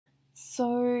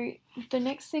So the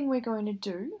next thing we're going to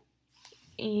do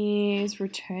is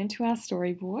return to our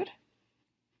storyboard.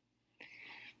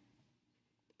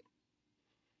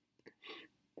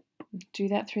 Do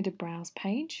that through the browse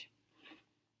page.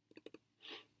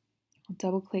 I'll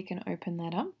double click and open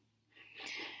that up.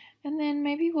 And then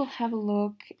maybe we'll have a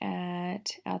look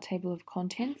at our table of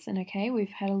contents. And okay,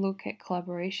 we've had a look at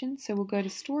collaboration, so we'll go to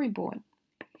storyboard.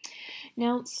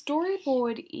 Now,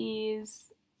 storyboard is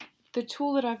the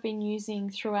tool that I've been using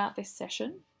throughout this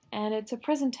session, and it's a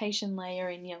presentation layer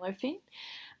in Yellowfin,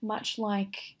 much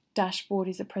like dashboard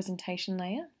is a presentation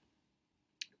layer.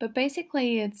 But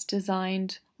basically it's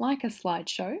designed like a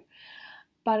slideshow,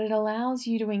 but it allows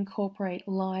you to incorporate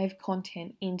live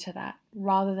content into that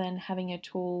rather than having a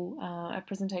tool, a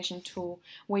presentation tool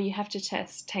where you have to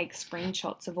take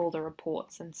screenshots of all the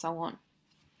reports and so on.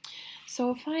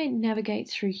 So if I navigate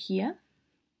through here,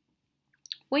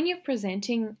 when you're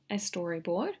presenting a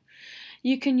storyboard,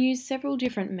 you can use several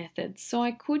different methods. So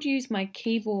I could use my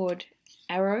keyboard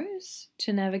arrows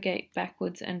to navigate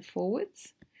backwards and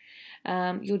forwards.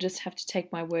 You'll just have to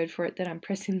take my word for it that I'm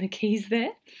pressing the keys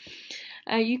there.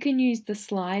 You can use the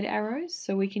slide arrows,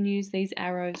 so we can use these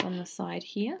arrows on the side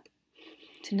here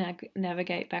to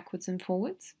navigate backwards and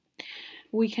forwards.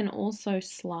 We can also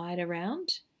slide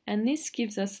around, and this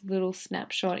gives us a little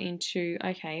snapshot into,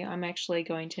 okay, I'm actually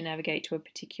going to navigate to a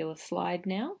particular slide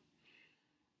now.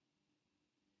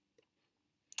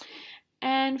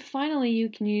 And finally, you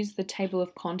can use the table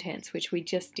of contents, which we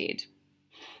just did.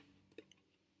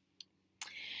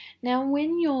 Now,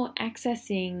 when you're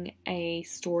accessing a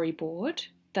storyboard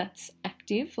that's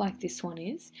active, like this one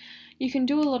is, you can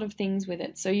do a lot of things with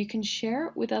it. So you can share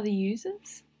it with other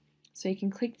users. So you can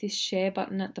click this share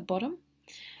button at the bottom,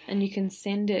 and you can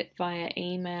send it via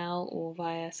email or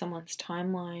via someone's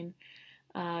timeline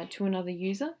to another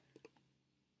user.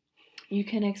 You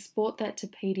can export that to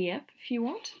PDF if you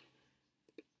want.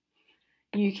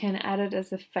 You can add it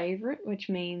as a favorite, which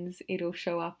means it'll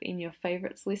show up in your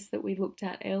favorites list that we looked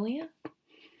at earlier.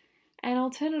 And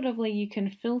alternatively, you can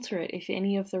filter it if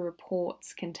any of the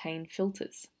reports contain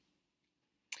filters.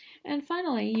 And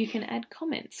finally, you can add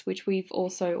comments, which we've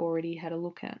also already had a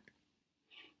look at.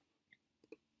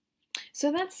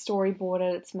 So that's storyboard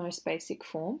at its most basic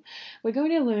form. We're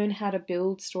going to learn how to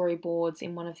build storyboards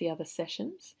in one of the other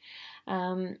sessions.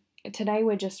 Today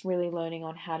we're just really learning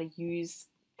on how to use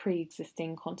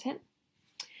pre-existing content.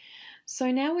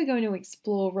 So now we're going to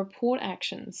explore report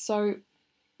actions. So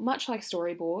much like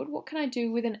storyboard, what can I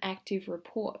do with an active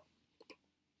report?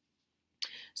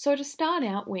 So to start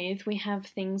out with, we have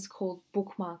things called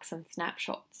bookmarks and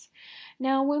snapshots.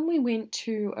 Now, when we went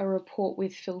to a report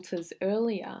with filters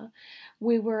earlier,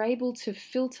 we were able to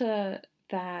filter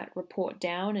that report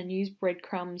down and use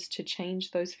breadcrumbs to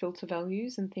change those filter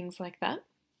values and things like that.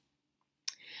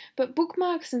 But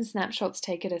bookmarks and snapshots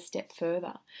take it a step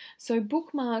further. So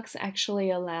bookmarks actually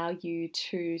allow you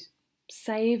to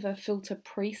save a filter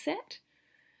preset.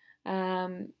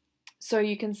 So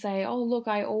you can say, oh look,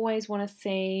 I always want to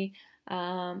see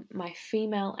my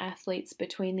female athletes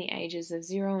between the ages of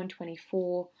 0 and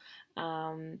 24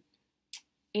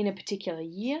 in a particular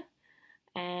year.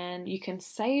 And you can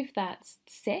save that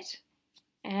set,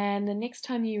 and the next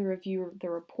time you review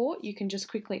the report, you can just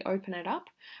quickly open it up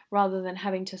rather than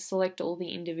having to select all the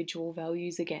individual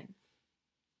values again.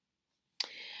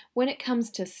 When it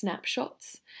comes to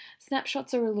snapshots,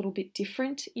 snapshots are a little bit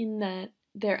different in that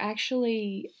they're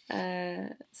actually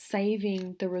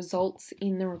saving the results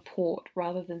in the report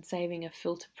rather than saving a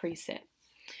filter preset.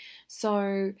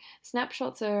 So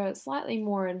snapshots are a slightly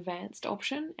more advanced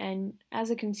option, and as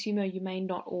a consumer you may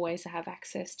not always have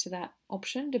access to that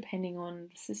option depending on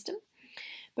the system.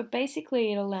 But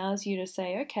basically it allows you to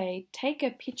say, okay, take a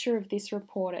picture of this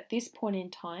report at this point in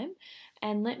time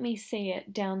and let me see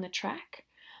it down the track.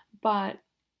 But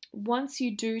once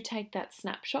you do take that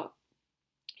snapshot,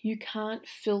 you can't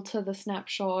filter the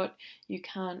snapshot, you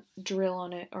can't drill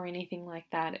on it or anything like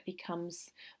that. It becomes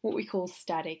what we call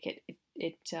static.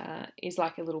 It is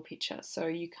like a little picture, so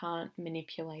you can't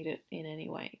manipulate it in any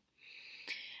way.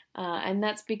 And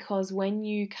that's because when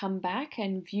you come back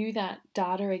and view that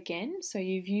data again, so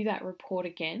you view that report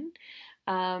again,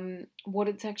 what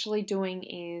it's actually doing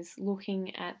is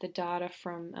looking at the data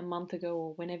from a month ago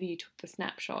or whenever you took the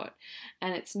snapshot,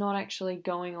 and it's not actually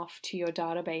going off to your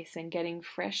database and getting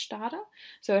fresh data,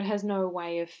 so it has no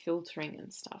way of filtering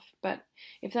and stuff. But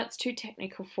if that's too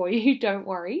technical for you, don't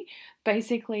worry.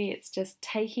 Basically, it's just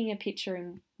taking a picture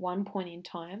in one point in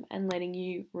time and letting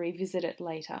you revisit it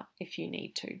later if you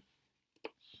need to.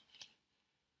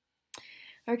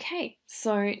 Okay,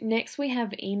 so next we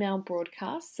have email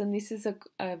broadcasts, and this is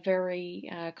a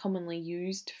very commonly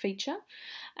used feature.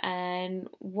 And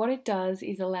what it does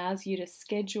is allows you to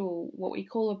schedule what we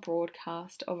call a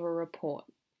broadcast of a report.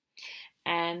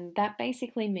 And that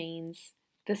basically means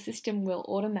the system will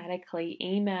automatically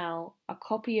email a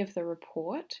copy of the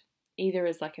report, either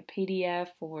as like a PDF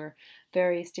or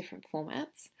various different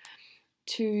formats,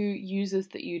 to users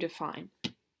that you define.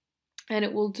 And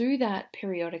it will do that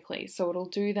periodically. So it'll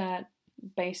do that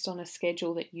based on a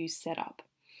schedule that you set up.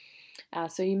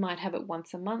 So you might have it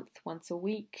once a month, once a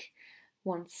week,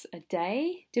 once a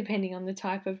day, depending on the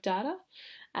type of data.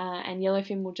 And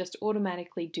Yellowfin will just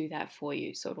automatically do that for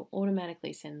you. So it'll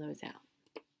automatically send those out.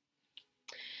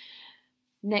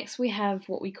 Next, we have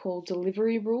what we call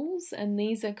delivery rules, and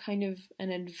these are kind of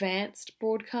an advanced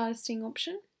broadcasting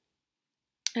option.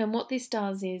 And what this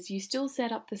does is you still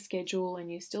set up the schedule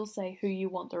and you still say who you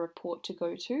want the report to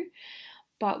go to.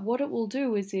 But what it will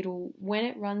do is when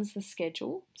it runs the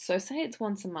schedule, so say it's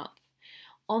once a month,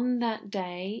 on that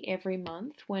day every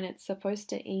month when it's supposed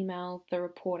to email the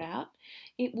report out,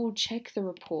 it will check the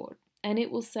report and it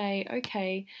will say,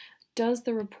 okay, does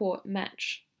the report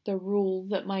match the rule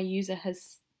that my user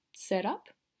has set up?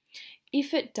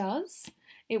 If it does,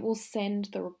 it will send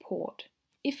the report.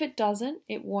 If it doesn't,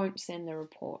 it won't send the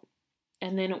report.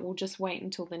 And then it will just wait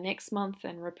until the next month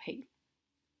and repeat.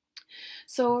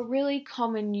 So a really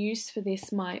common use for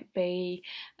this might be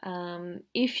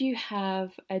if you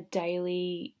have a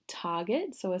daily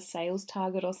target, so a sales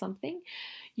target or something,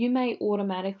 you may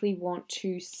automatically want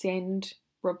to send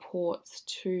reports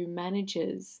to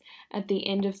managers at the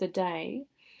end of the day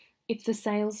if the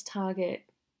sales target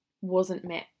wasn't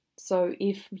met. So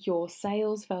if your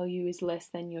sales value is less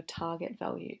than your target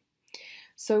value.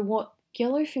 So what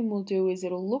Yellowfin will do is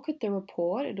it'll look at the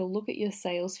report, it'll look at your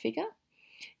sales figure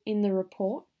in the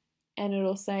report, and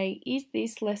it'll say, is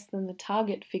this less than the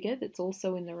target figure that's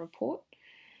also in the report?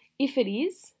 If it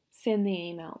is, send the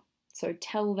email. So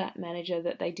tell that manager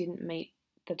that they didn't meet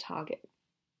the target.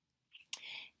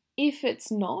 If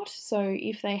it's not, so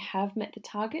if they have met the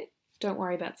target, don't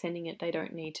worry about sending it. They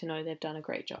don't need to know they've done a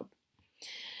great job.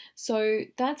 So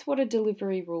that's what a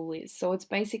delivery rule is. So it's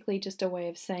basically just a way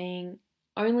of saying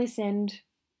only send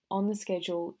on the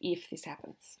schedule if this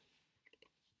happens.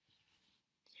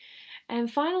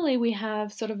 And finally, we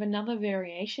have sort of another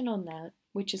variation on that,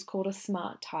 which is called a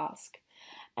smart task.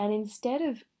 And instead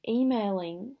of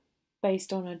emailing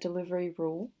based on a delivery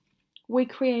rule, we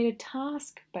create a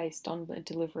task based on the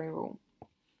delivery rule.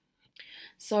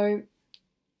 So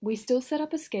we still set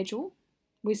up a schedule,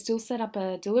 we still set up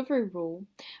a delivery rule,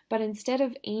 but instead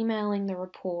of emailing the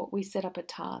report, we set up a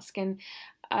task. And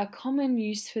a common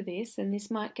use for this, and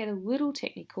this might get a little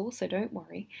technical, so don't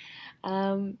worry,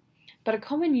 but a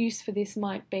common use for this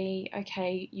might be,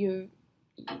 okay, you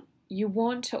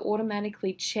want to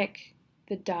automatically check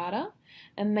the data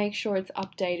and make sure it's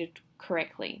updated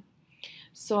correctly.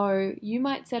 So you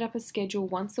might set up a schedule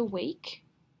once a week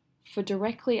for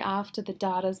directly after the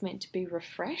data is meant to be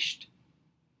refreshed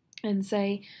and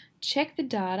say, check the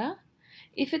data.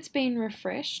 If it's been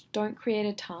refreshed, don't create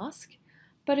a task.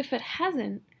 But if it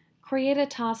hasn't, create a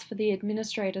task for the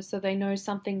administrator so they know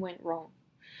something went wrong.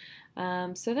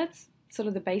 So that's sort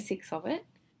of the basics of it.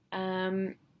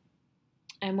 And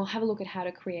we'll have a look at how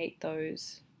to create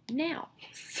those now.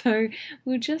 So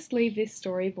we'll just leave this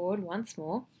storyboard once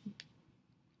more.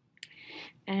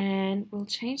 And we'll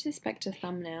change this back to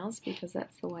thumbnails because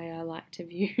that's the way I like to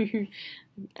view.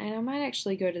 And I might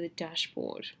actually go to the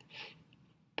dashboard.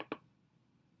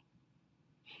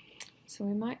 So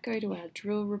we might go to our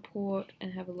drill report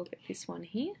and have a look at this one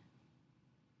here.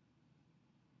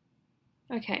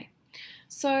 Okay,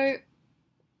 so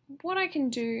what I can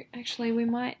do, actually we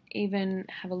might even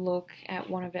have a look at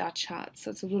one of our charts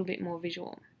so it's a little bit more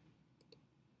visual.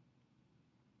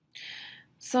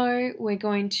 So we're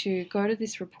going to go to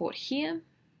this report here,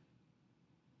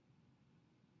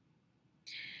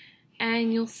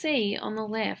 and you'll see on the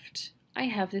left I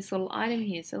have this little item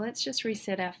here. So let's just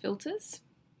reset our filters,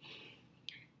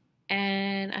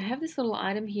 and I have this little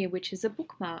item here which is a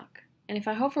bookmark, and if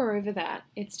I hover over that,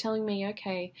 it's telling me,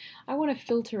 okay, I want to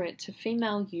filter it to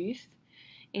female youth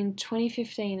in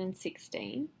 2015 and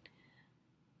 16.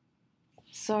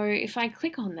 So if I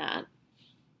click on that,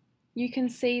 you can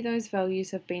see those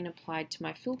values have been applied to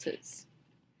my filters.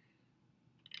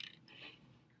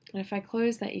 And if I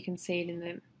close that, you can see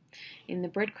it in the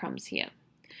breadcrumbs here.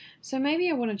 So maybe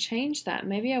I want to change that.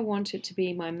 Maybe I want it to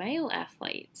be my male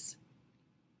athletes.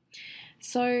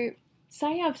 So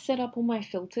say I've set up all my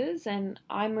filters and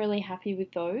I'm really happy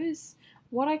with those.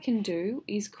 What I can do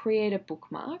is create a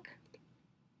bookmark.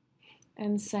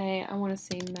 and say I want to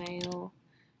see male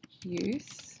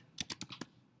youth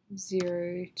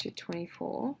 0 to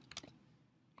 24.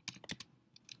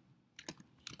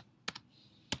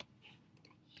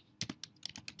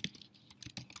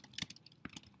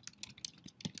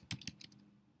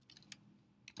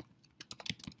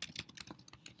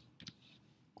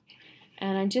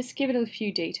 And I just give it a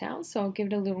few details, so I'll give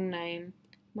it a little name.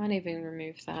 Might even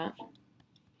remove that.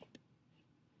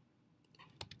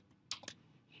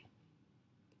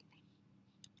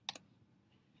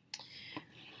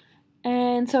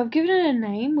 And so I've given it a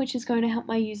name, which is going to help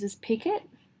my users pick it.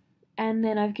 And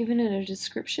then I've given it a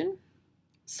description.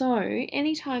 So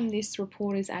anytime this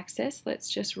report is accessed, let's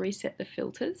just reset the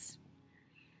filters.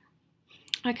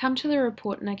 I come to the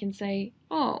report and I can say,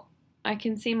 oh, I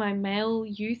can see my male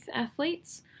youth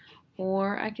athletes,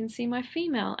 or I can see my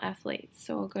female athletes.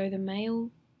 So I'll go the male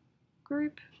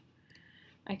group.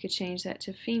 I could change that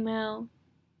to female,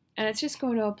 and it's just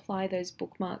going to apply those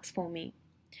bookmarks for me.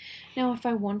 Now, if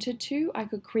I wanted to, I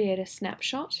could create a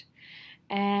snapshot,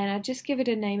 and I'd just give it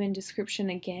a name and description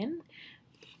again.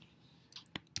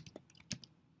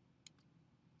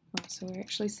 Oh, so we're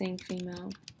actually seeing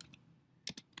female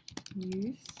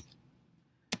youth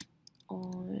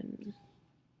on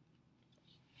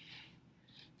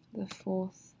the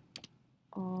 4th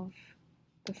of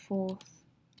the 4th.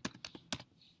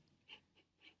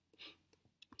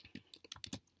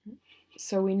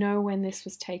 So we know when this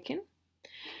was taken.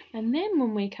 And then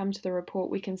when we come to the report,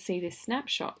 we can see this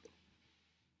snapshot.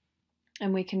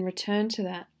 And we can return to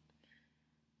that.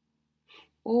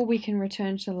 Or we can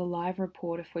return to the live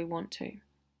report if we want to.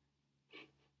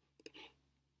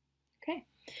 Okay,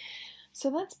 so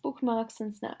that's bookmarks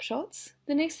and snapshots.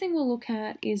 The next thing we'll look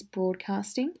at is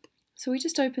broadcasting. So we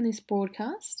just open this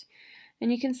broadcast,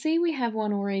 and you can see we have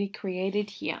one already created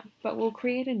here, but we'll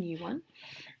create a new one.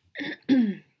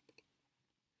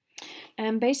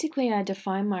 And basically I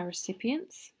define my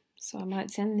recipients. So I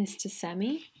might send this to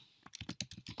Sammy.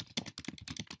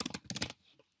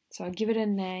 So I'll give it a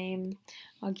name.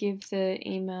 I'll give the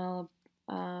email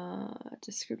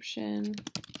description.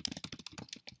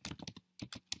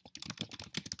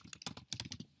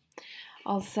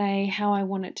 I'll say how I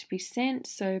want it to be sent.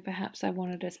 So perhaps I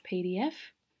want it as PDF.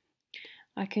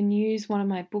 I can use one of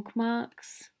my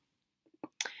bookmarks.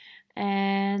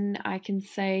 And I can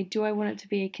say, do I want it to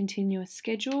be a continuous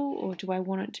schedule, or do I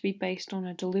want it to be based on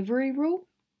a delivery rule?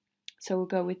 So we'll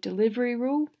go with delivery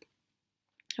rule.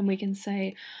 And we can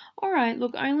say, all right,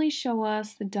 look, only show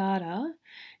us the data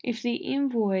if the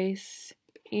invoice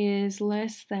is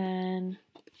less than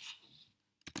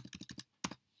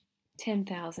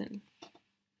 10,000.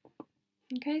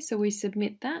 Okay, so we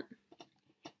submit that.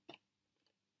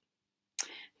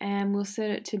 And we'll set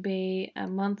it to be a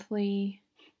monthly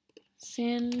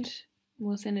send.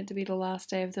 We'll send it to be the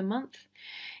last day of the month.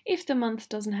 If the month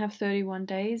doesn't have 31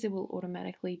 days, it will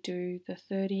automatically do the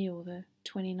 30 or the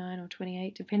 29 or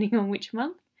 28, depending on which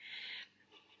month.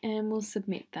 And we'll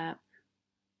submit that.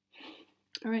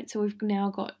 Alright, so we've now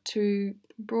got 2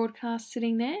 broadcasts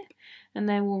sitting there, and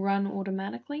they will run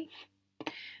automatically.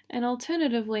 And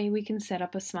alternatively, we can set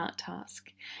up a smart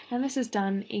task. And this is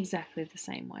done exactly the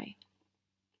same way.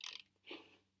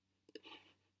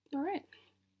 Alright.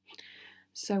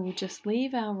 So we'll just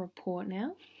leave our report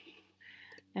now,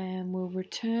 and we'll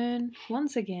return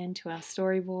once again to our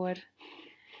storyboard,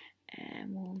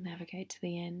 and we'll navigate to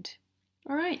the end.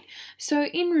 Alright, so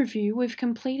in review, we've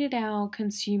completed our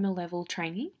consumer level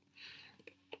training.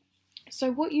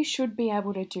 So what you should be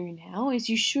able to do now is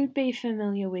you should be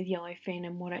familiar with Yellowfin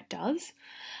and what it does.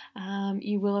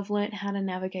 You will have learnt how to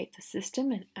navigate the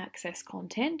system and access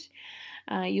content.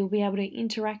 You'll be able to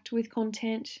interact with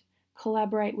content,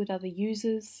 collaborate with other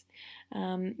users.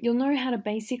 You'll know how to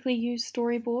basically use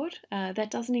storyboard. That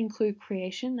doesn't include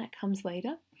creation, that comes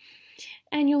later.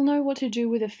 And you'll know what to do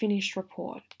with a finished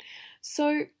report.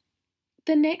 So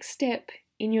the next step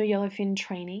in your Yellowfin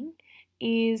training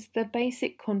is the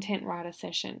basic content writer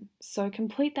session. So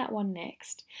complete that one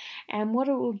next. And what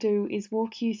it will do is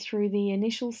walk you through the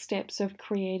initial steps of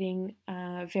creating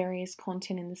various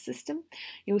content in the system.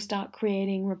 You'll start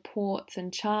creating reports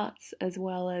and charts, as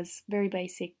well as very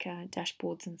basic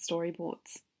dashboards and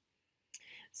storyboards.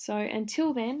 So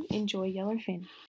until then, enjoy Yellowfin.